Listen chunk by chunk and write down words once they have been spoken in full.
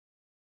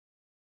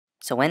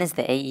So when is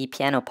the AE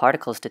Piano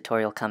Particles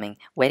tutorial coming?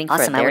 Waiting for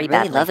Awesome, it very I would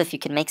really badly. love if you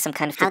could make some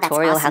kind of Oh, that's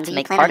tutorial awesome. how Do to you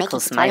make plan on making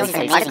particles tutorials smiley for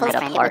faces and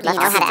particles? get apart. Love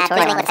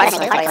to see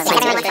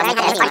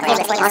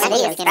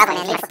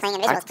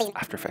tutorials.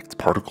 After Effects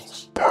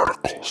particles.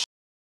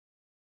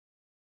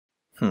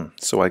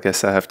 So I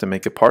guess I have to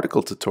make a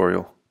particle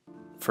tutorial.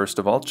 First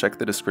of all, check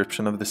the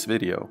description of this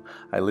video.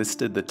 I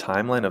listed the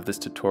timeline of this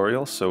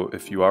tutorial, so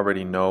if you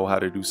already know how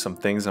to do some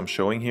things I'm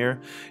showing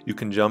here, you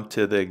can jump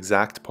to the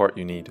exact part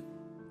you need.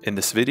 In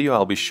this video,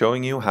 I'll be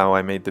showing you how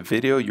I made the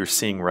video you're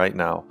seeing right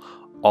now,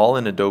 all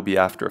in Adobe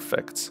After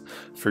Effects.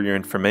 For your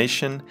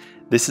information,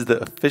 this is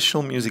the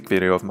official music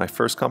video of my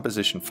first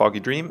composition, Foggy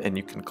Dream, and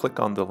you can click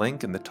on the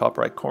link in the top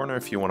right corner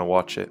if you want to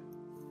watch it.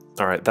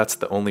 Alright, that's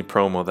the only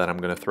promo that I'm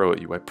going to throw at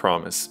you, I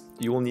promise.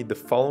 You will need the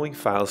following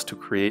files to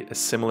create a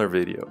similar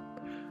video.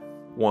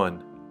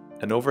 1.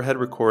 An overhead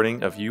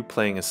recording of you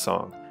playing a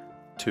song.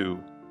 2.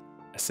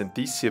 A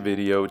Synthesia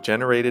video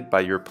generated by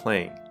your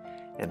playing.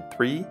 And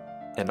 3.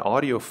 An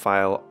audio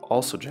file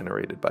also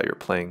generated by your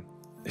playing.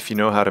 If you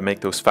know how to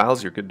make those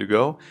files, you're good to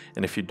go.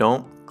 And if you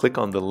don't, click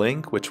on the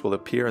link which will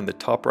appear in the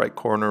top right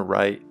corner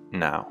right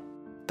now.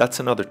 That's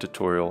another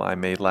tutorial I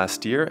made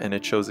last year, and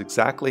it shows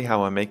exactly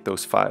how I make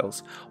those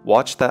files.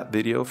 Watch that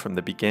video from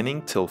the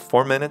beginning till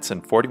 4 minutes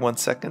and 41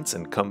 seconds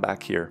and come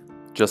back here.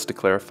 Just to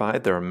clarify,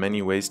 there are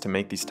many ways to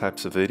make these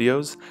types of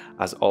videos.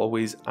 As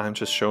always, I'm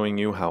just showing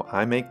you how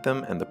I make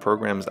them, and the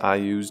programs I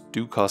use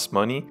do cost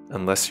money,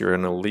 unless you're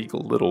an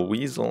illegal little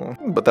weasel,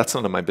 but that's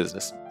none of my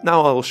business.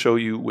 Now I will show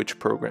you which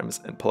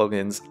programs and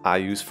plugins I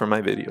use for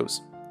my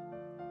videos.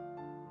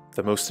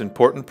 The most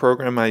important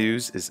program I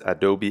use is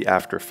Adobe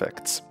After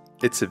Effects.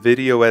 It's a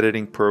video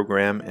editing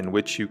program in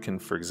which you can,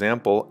 for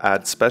example,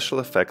 add special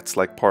effects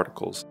like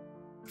particles.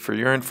 For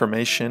your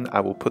information,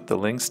 I will put the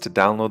links to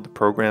download the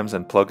programs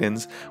and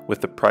plugins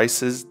with the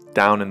prices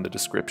down in the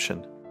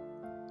description.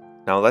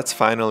 Now let's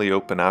finally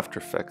open After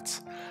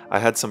Effects. I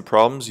had some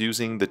problems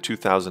using the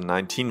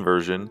 2019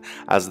 version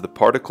as the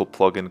particle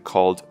plugin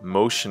called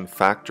Motion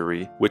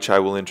Factory, which I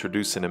will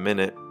introduce in a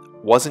minute,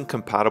 wasn't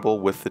compatible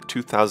with the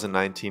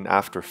 2019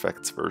 After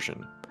Effects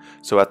version.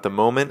 So at the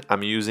moment,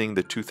 I'm using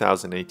the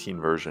 2018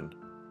 version.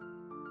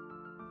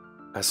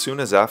 As soon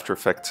as After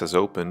Effects has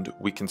opened,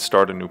 we can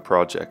start a new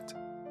project.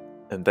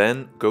 And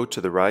then go to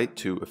the right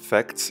to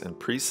Effects and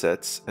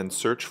Presets and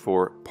search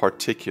for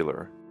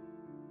Particular.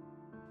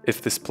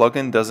 If this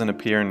plugin doesn't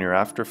appear in your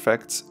After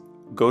Effects,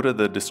 go to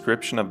the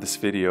description of this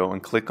video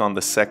and click on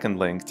the second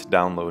link to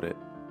download it.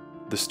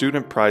 The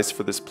student price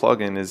for this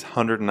plugin is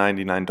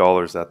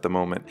 $199 at the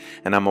moment,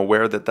 and I'm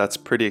aware that that's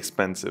pretty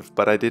expensive,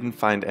 but I didn't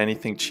find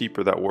anything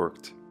cheaper that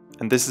worked.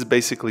 And this is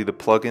basically the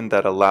plugin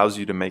that allows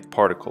you to make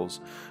particles,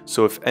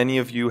 so if any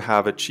of you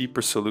have a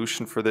cheaper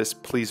solution for this,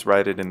 please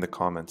write it in the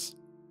comments.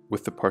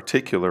 With the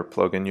Particular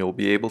plugin, you'll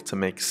be able to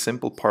make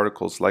simple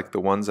particles like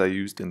the ones I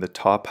used in the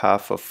top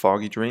half of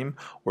Foggy Dream,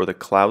 or the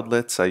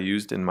cloudlets I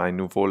used in my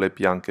Nuvole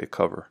Bianche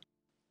cover.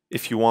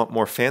 If you want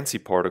more fancy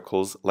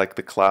particles, like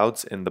the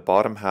clouds in the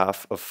bottom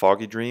half of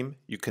Foggy Dream,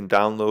 you can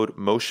download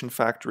Motion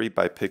Factory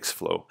by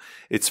Pixflow.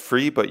 It's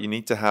free, but you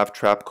need to have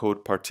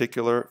Trapcode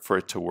Particular for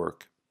it to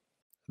work.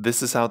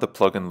 This is how the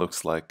plugin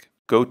looks like.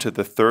 Go to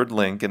the third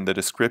link in the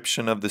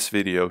description of this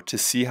video to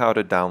see how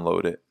to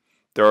download it.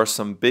 There are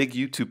some big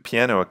YouTube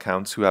piano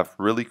accounts who have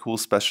really cool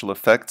special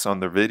effects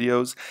on their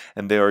videos,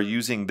 and they are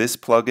using this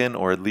plugin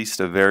or at least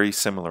a very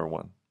similar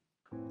one.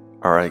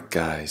 Alright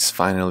guys,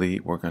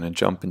 finally we're going to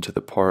jump into the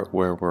part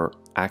where we're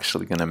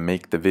actually going to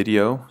make the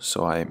video.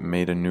 So I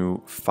made a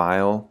new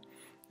file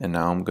and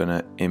now I'm going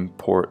to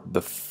import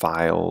the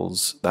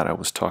files that I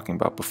was talking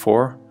about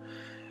before.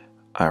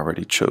 I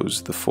already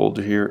chose the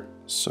folder here,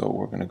 so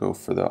we're going to go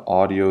for the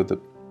audio, the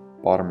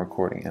bottom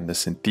recording, and the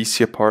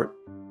Synthesia part.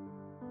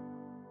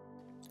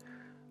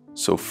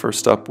 So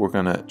first up we're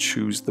going to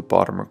choose the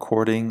bottom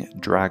recording,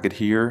 drag it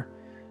here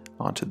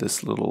onto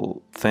this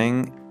little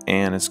thing,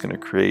 and it's going to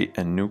create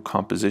a new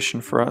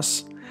composition for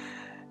us.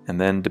 And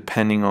then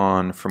depending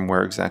on from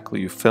where exactly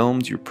you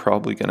filmed, you're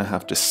probably going to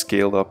have to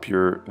scale up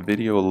your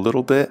video a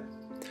little bit,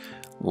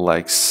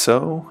 like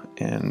so,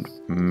 and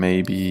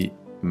maybe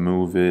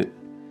move it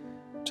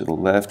to the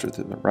left or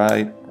to the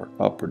right, or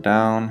up or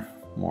down,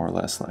 more or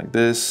less like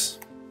this.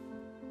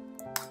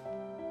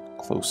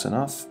 Close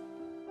enough.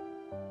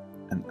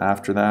 And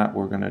after that,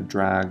 we're going to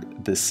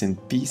drag the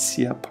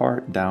Synthesia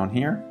part down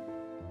here.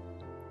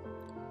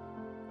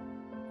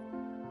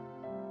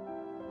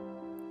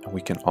 We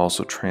can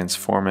also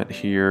transform it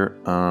here.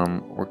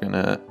 We're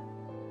gonna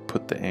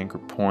put the anchor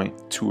point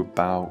to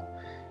about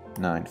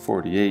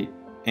 948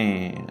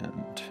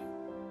 and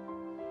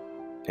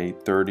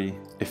 830.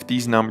 If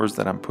these numbers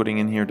that I'm putting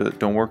in here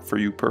don't work for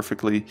you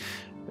perfectly,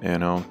 you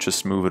know,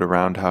 just move it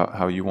around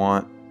how you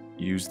want.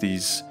 Use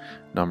these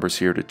numbers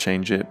here to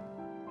change it.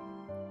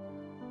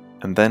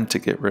 And then to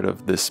get rid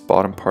of this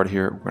bottom part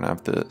here, we're gonna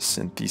have the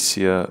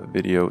Synthesia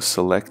video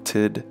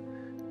selected.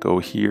 Go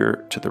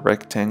here to the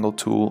rectangle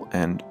tool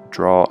and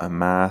draw a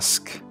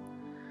mask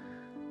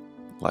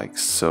like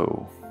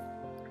so.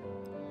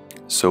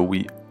 So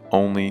we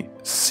only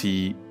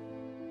see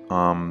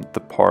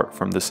the part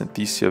from the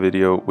Synthesia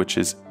video which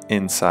is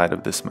inside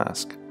of this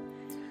mask.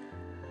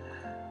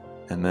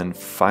 And then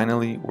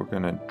finally we're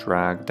going to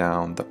drag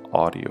down the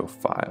audio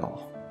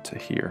file to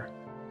here.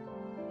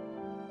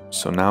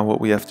 So now what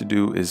we have to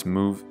do is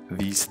move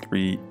these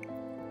 3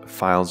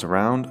 files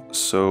around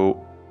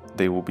so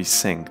they will be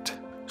synced.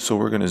 So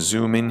we're going to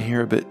zoom in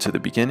here a bit to the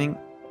beginning,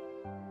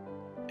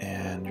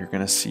 and you're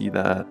going to see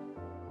that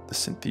the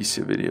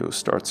Synthesia video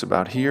starts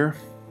about here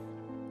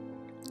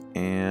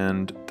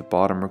and the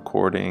bottom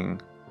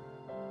recording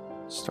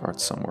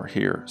starts somewhere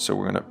here. So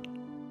we're going to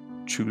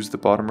choose the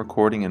bottom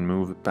recording and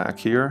move it back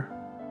here,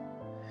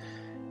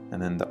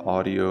 and then the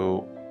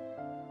audio,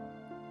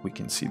 we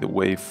can see the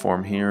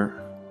waveform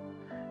here.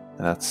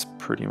 That's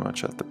pretty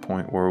much at the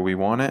point where we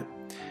want it.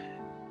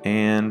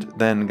 And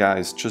then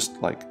guys,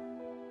 just like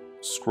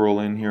scroll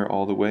in here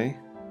all the way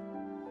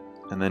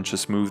and then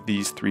just move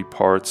these 3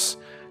 parts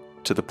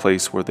to the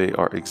place where they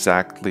are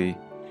exactly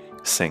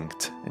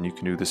synced, and you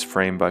can do this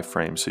frame by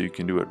frame, so you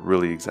can do it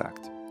really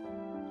exact.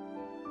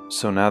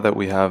 So now that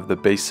we have the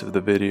base of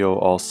the video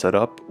all set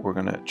up, we're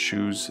going to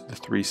choose the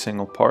 3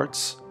 single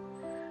parts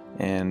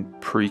and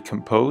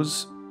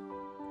pre-compose,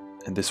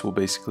 and this will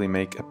basically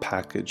make a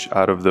package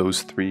out of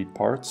those 3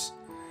 parts.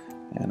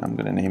 And I'm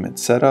going to name it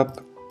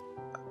setup,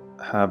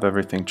 have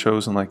everything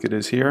chosen like it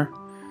is here,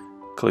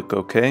 click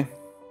OK,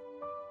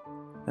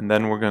 and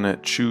then we're going to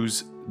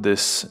choose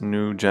this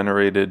new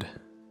generated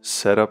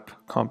setup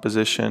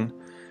composition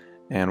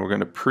and we're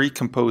going to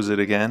pre-compose it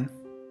again.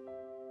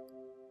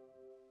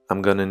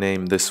 I'm going to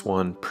name this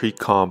one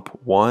pre-comp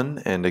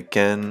 1 and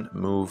again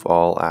move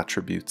all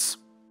attributes.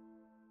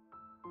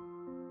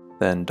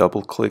 Then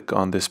double click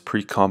on this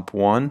pre-comp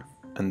 1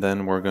 and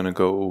then we're going to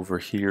go over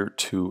here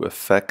to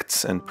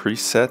effects and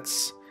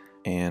presets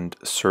and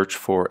search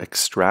for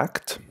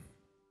extract,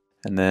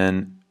 and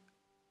then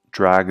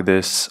drag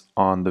this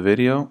on the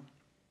video,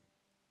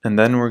 and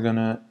then we're going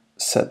to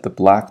set the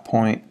black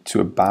point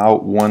to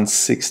about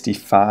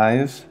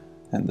 165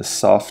 and the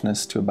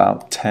softness to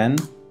about 10.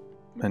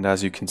 And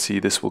as you can see,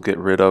 this will get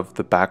rid of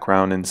the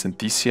background in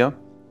Synthesia.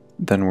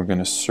 Then we're going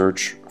to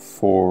search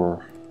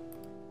for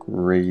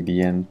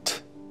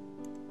gradient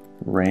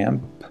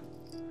ramp.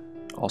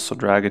 Also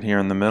drag it here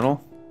in the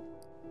middle.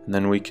 And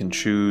then we can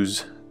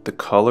choose the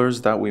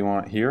colors that we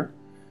want here.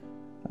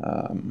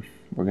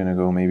 We're going to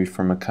go maybe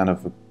from a kind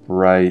of a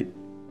bright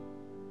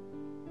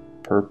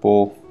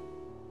purple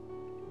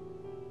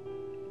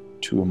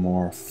to a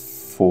more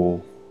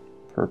full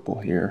purple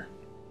here.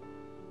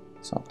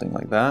 Something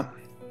like that.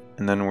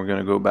 And then we're going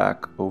to go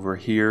back over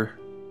here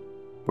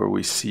where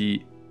we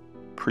see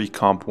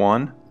pre-comp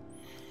 1.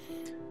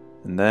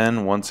 And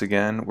then once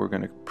again, we're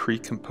going to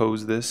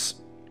pre-compose this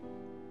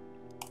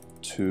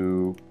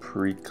to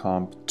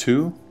pre-comp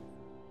 2.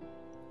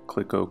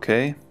 Click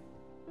OK.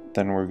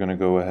 Then we're going to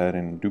go ahead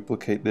and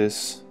duplicate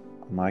this.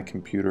 On my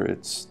computer,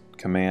 it's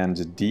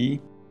Command D.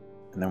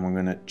 And then we're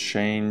going to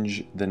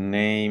change the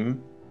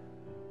name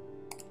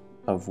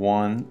of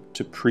 1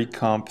 to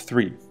pre-comp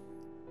 3.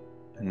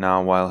 And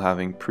now while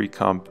having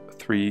pre-comp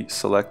 3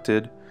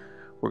 selected,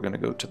 we're going to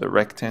go to the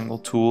rectangle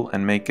tool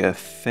and make a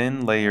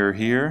thin layer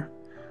here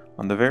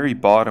on the very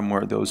bottom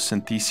where those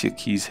Synthesia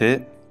keys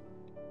hit,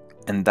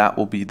 and that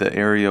will be the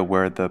area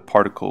where the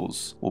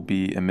particles will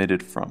be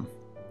emitted from.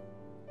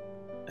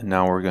 And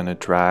now we're going to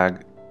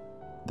drag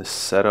the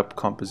setup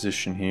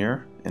composition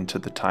here into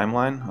the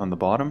timeline on the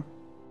bottom,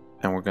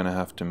 and we're going to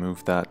have to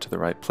move that to the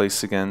right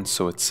place again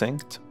so it's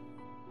synced.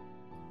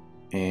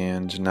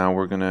 And now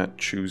we're going to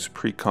choose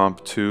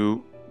pre-comp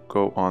 2,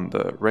 go on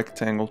the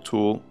rectangle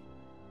tool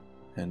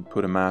and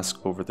put a mask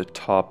over the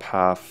top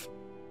half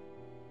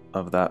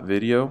of that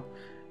video,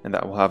 and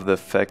that will have the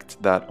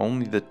effect that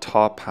only the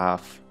top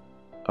half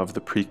of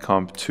the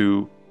pre-comp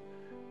 2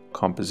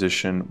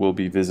 composition will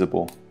be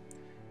visible.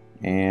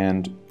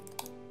 And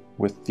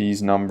with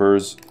these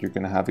numbers, you're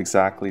going to have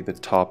exactly the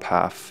top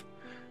half.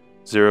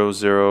 0,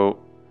 0,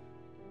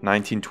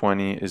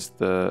 1920 is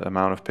the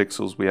amount of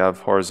pixels we have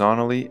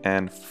horizontally,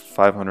 and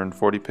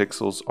 540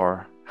 pixels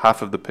are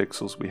half of the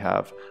pixels we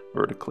have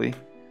vertically.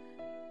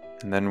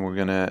 And then we're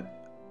going to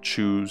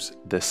choose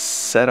the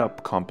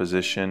setup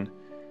composition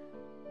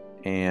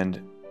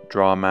and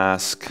draw a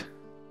mask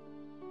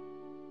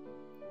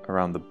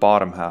around the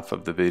bottom half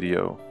of the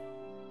video.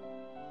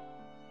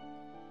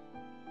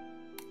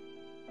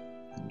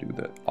 And do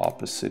the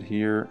opposite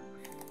here.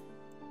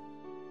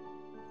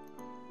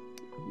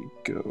 There we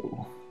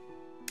go.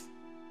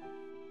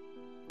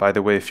 By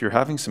the way, if you're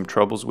having some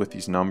troubles with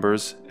these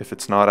numbers, if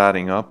it's not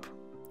adding up,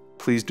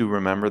 please do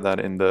remember that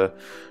in the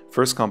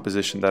first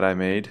composition that I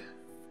made,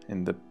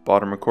 in the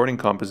bottom recording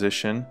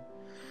composition,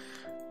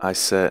 I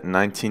set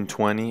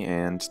 1920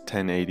 and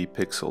 1080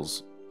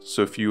 pixels.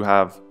 So if you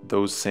have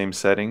those same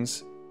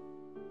settings,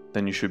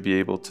 then you should be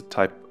able to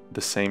type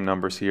the same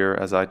numbers here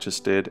as I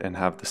just did and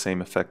have the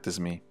same effect as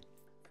me.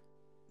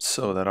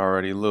 So that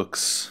already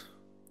looks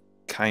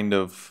kind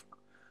of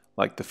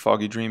like the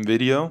Foggy Dream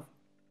video.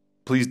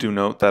 Please do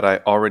note that I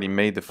already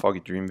made the Foggy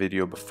Dream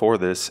video before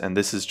this, and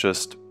this is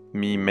just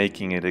me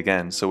making it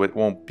again, so it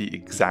won't be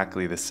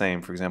exactly the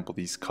same. For example,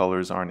 these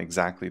colors aren't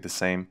exactly the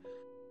same.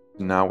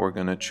 Now we're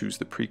going to choose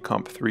the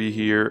pre-comp 3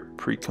 here,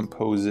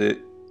 pre-compose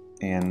it,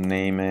 and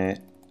name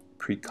it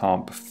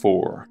pre-comp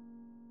 4.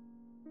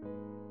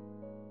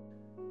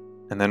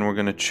 And then we're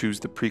going to choose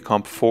the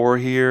pre-comp 4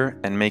 here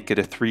and make it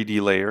a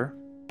 3D layer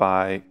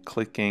by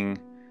clicking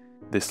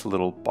this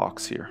little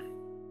box here.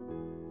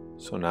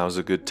 So now's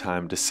a good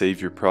time to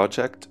save your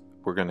project.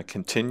 We're going to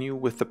continue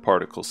with the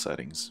particle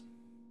settings.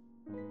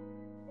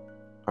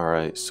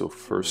 Alright, so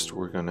first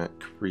we're going to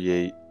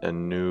create a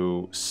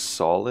new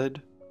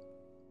solid,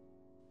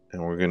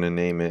 and we're going to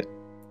name it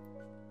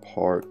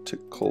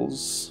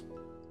particles.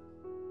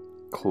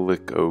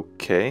 Click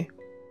OK.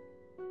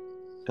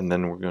 And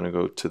then we're going to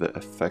go to the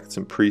effects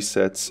and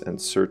presets and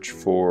search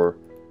for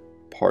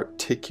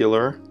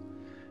particular.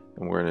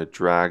 And we're going to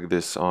drag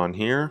this on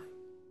here.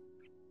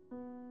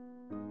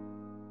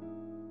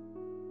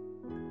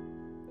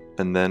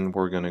 And then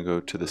we're going to go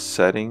to the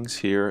settings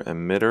here,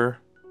 emitter.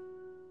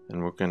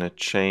 And we're going to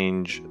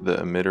change the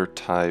emitter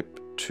type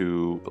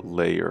to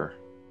layer.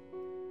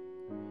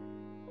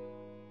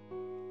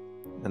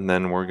 And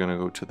then we're going to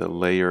go to the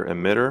layer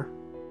emitter.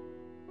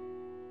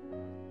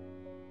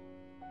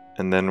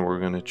 And then we're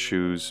going to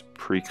choose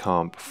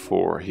pre-comp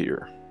 4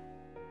 here.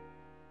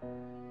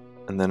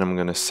 And then I'm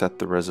going to set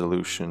the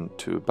resolution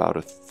to about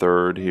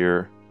 1/3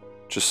 here,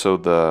 just so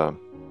the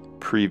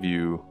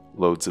preview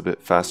loads a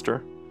bit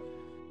faster.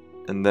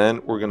 And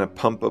then we're going to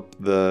pump up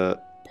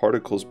the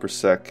particles per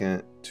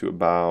second to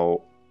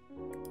about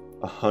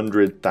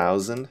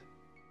 100,000.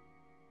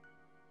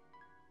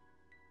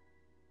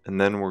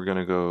 And then we're going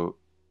to go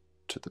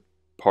to the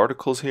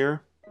particles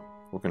here.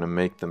 We're going to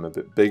make them a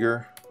bit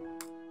bigger.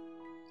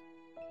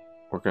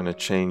 We're going to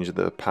change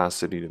the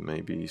opacity to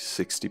maybe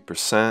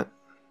 60%.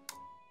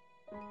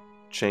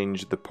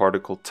 Change the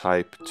particle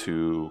type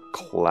to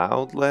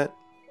cloudlet.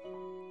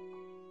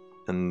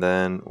 And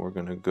then we're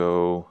going to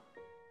go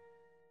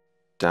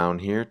down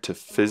here to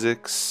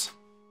physics.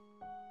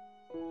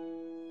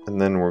 And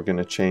then we're going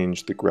to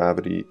change the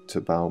gravity to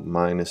about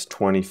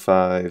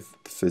 -25,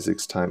 the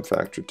physics time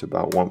factor to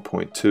about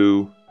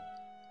 1.2.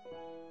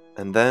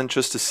 And then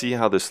just to see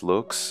how this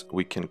looks,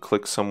 we can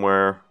click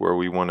somewhere where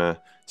we want to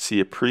see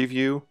a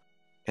preview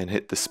and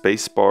hit the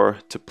space bar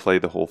to play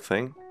the whole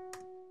thing.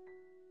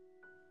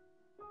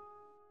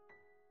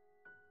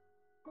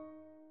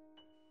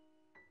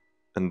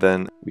 And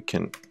then we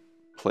can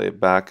play it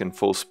back in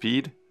full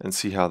speed and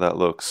see how that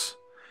looks.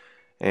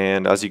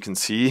 And as you can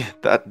see,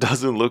 that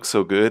doesn't look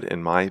so good,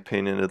 in my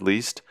opinion at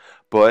least,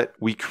 but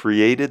we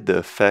created the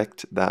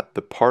effect that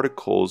the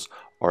particles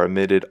are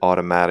emitted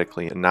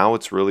automatically, and now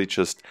it's really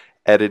just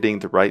editing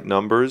the right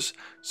numbers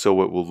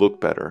so it will look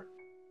better.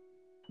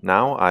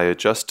 Now I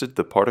adjusted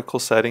the particle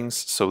settings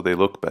so they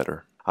look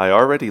better. I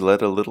already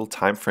let a little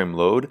time frame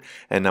load,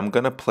 and I'm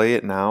gonna play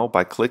it now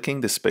by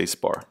clicking the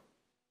spacebar.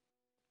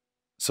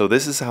 So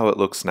this is how it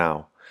looks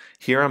now.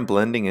 Here I'm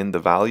blending in the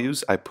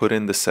values I put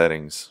in the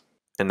settings.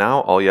 And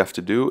now all you have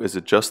to do is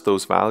adjust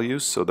those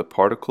values so the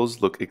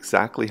particles look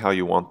exactly how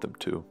you want them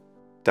to.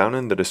 Down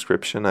in the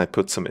description I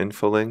put some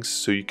info links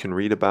so you can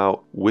read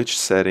about which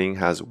setting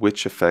has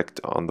which effect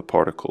on the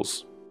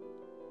particles.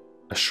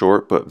 A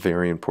short but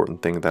very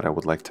important thing that I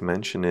would like to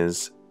mention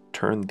is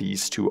turn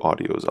these two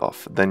audios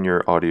off. Then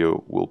your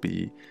audio will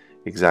be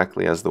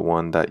exactly as the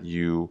one that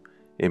you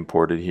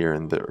imported here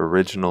in the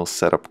original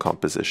setup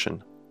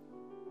composition.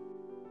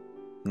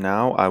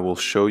 Now I will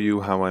show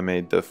you how I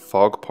made the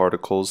fog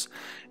particles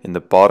in the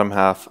bottom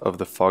half of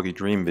the Foggy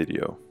Dream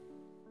video.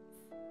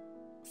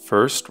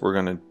 First, we're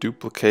going to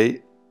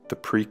duplicate the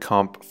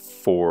pre-comp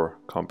 4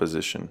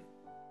 composition.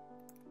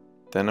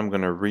 Then I'm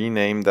going to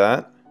rename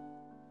that.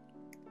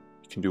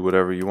 You can do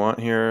whatever you want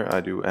here. I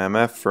do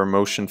MF for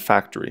Motion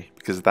Factory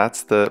because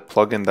that's the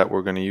plugin that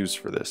we're going to use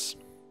for this.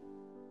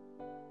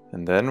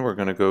 And then we're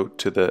going to go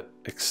to the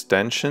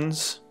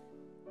extensions,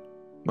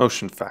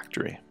 Motion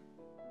Factory.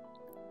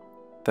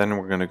 Then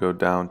we're going to go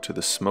down to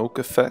the smoke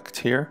effect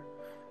here,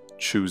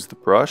 choose the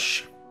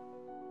brush,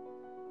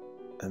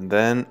 and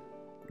then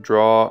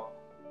draw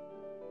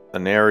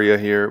an area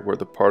here where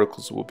the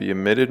particles will be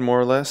emitted more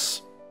or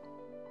less.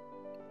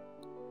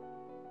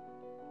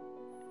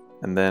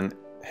 And then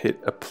hit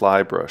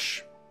apply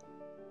brush.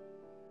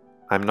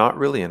 I'm not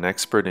really an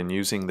expert in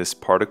using this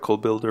particle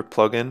builder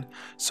plugin,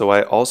 so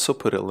I also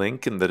put a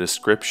link in the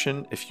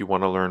description if you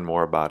want to learn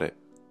more about it.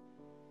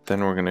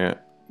 Then we're going to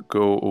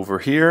go over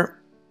here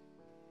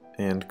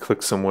and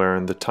click somewhere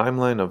in the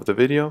timeline of the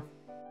video.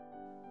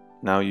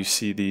 Now you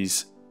see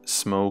these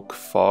smoke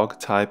fog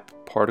type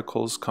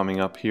particles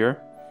coming up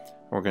here.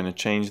 We're going to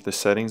change the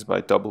settings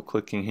by double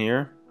clicking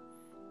here,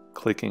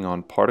 clicking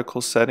on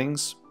particle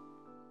settings,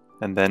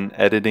 and then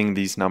editing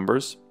these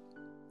numbers.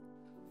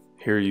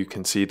 Here you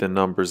can see the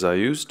numbers I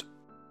used.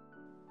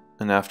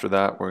 And after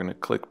that we're going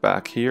to click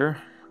back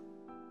here.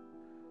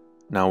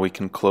 Now we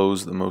can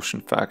close the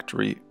Motion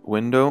Factory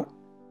window,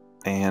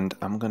 and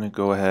I'm going to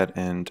go ahead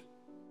and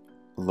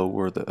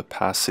lower the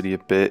opacity a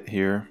bit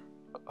here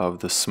of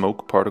the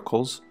smoke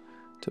particles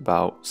to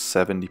about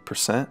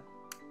 70%.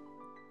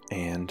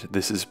 And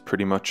this is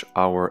pretty much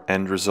our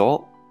end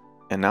result.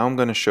 And now I'm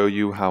going to show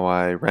you how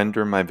I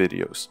render my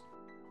videos.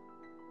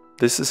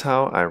 This is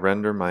how I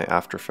render my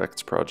After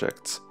Effects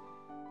projects.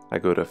 I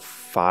go to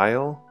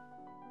File,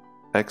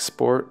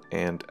 Export,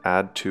 and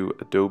Add to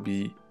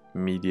Adobe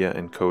Media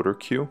Encoder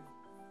Queue.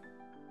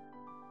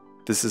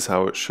 This is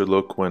how it should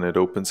look when it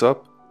opens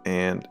up,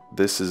 and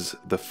this is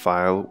the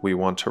file we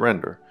want to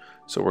render.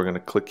 So we're going to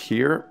click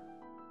here.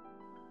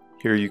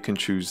 Here you can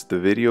choose the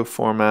video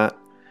format,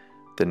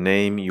 the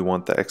name you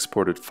want the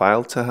exported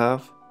file to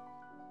have,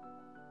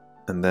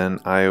 and then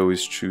I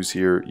always choose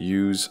here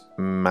use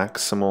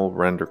maximal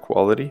render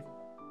quality,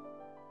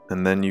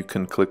 and then you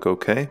can click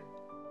OK,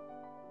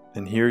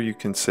 and here you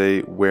can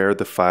say where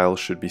the file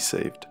should be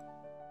saved.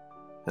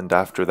 And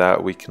after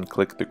that we can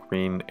click the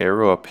green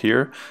arrow up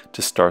here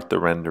to start the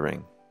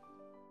rendering.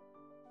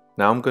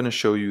 Now I'm going to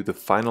show you the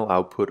final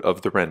output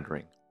of the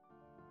rendering.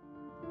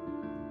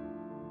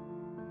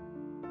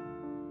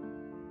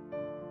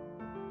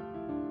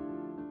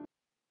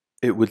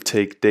 It would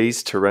take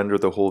days to render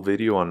the whole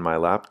video on my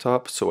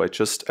laptop, so I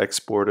just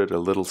exported a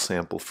little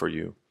sample for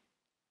you.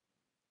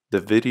 The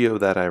video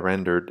that I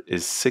rendered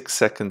is 6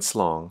 seconds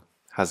long,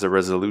 has a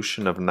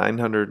resolution of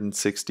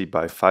 960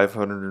 by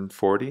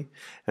 540,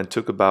 and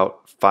took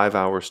about 5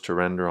 hours to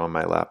render on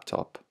my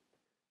laptop.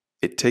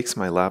 It takes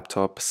my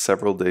laptop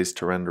several days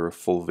to render a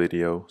full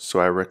video,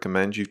 so I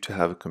recommend you to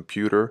have a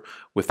computer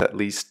with at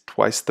least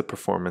twice the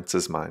performance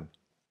as mine.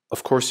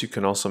 Of course, you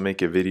can also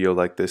make a video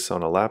like this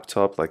on a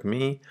laptop like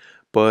me,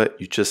 but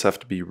you just have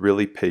to be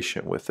really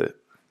patient with it.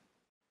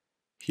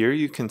 Here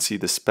you can see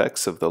the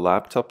specs of the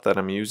laptop that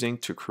I'm using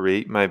to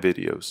create my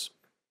videos.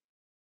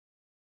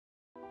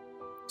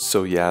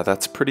 So yeah,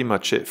 that's pretty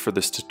much it for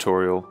this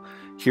tutorial.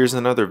 Here's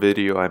another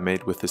video I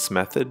made with this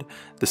method.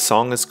 The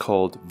song is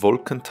called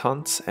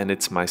Wolkentanz and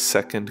it's my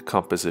second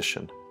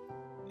composition.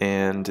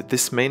 And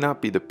this may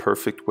not be the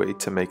perfect way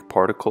to make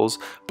particles,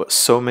 but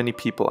so many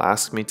people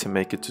ask me to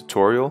make a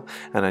tutorial,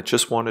 and I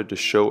just wanted to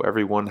show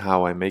everyone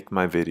how I make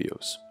my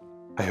videos.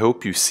 I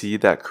hope you see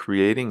that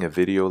creating a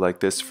video like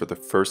this for the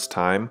first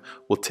time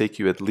will take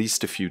you at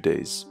least a few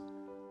days.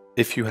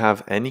 If you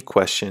have any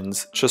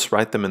questions, just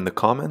write them in the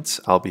comments,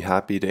 I'll be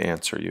happy to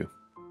answer you.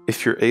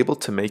 If you're able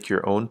to make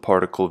your own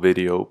particle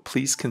video,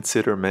 please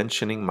consider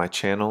mentioning my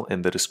channel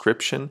in the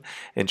description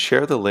and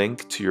share the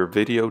link to your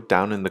video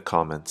down in the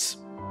comments.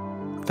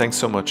 Thanks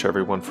so much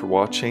everyone for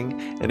watching,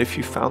 and if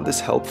you found this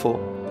helpful,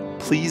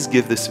 please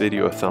give this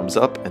video a thumbs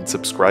up and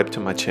subscribe to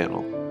my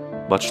channel.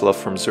 Much love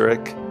from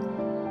Zurich,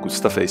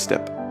 Gustav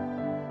Astep.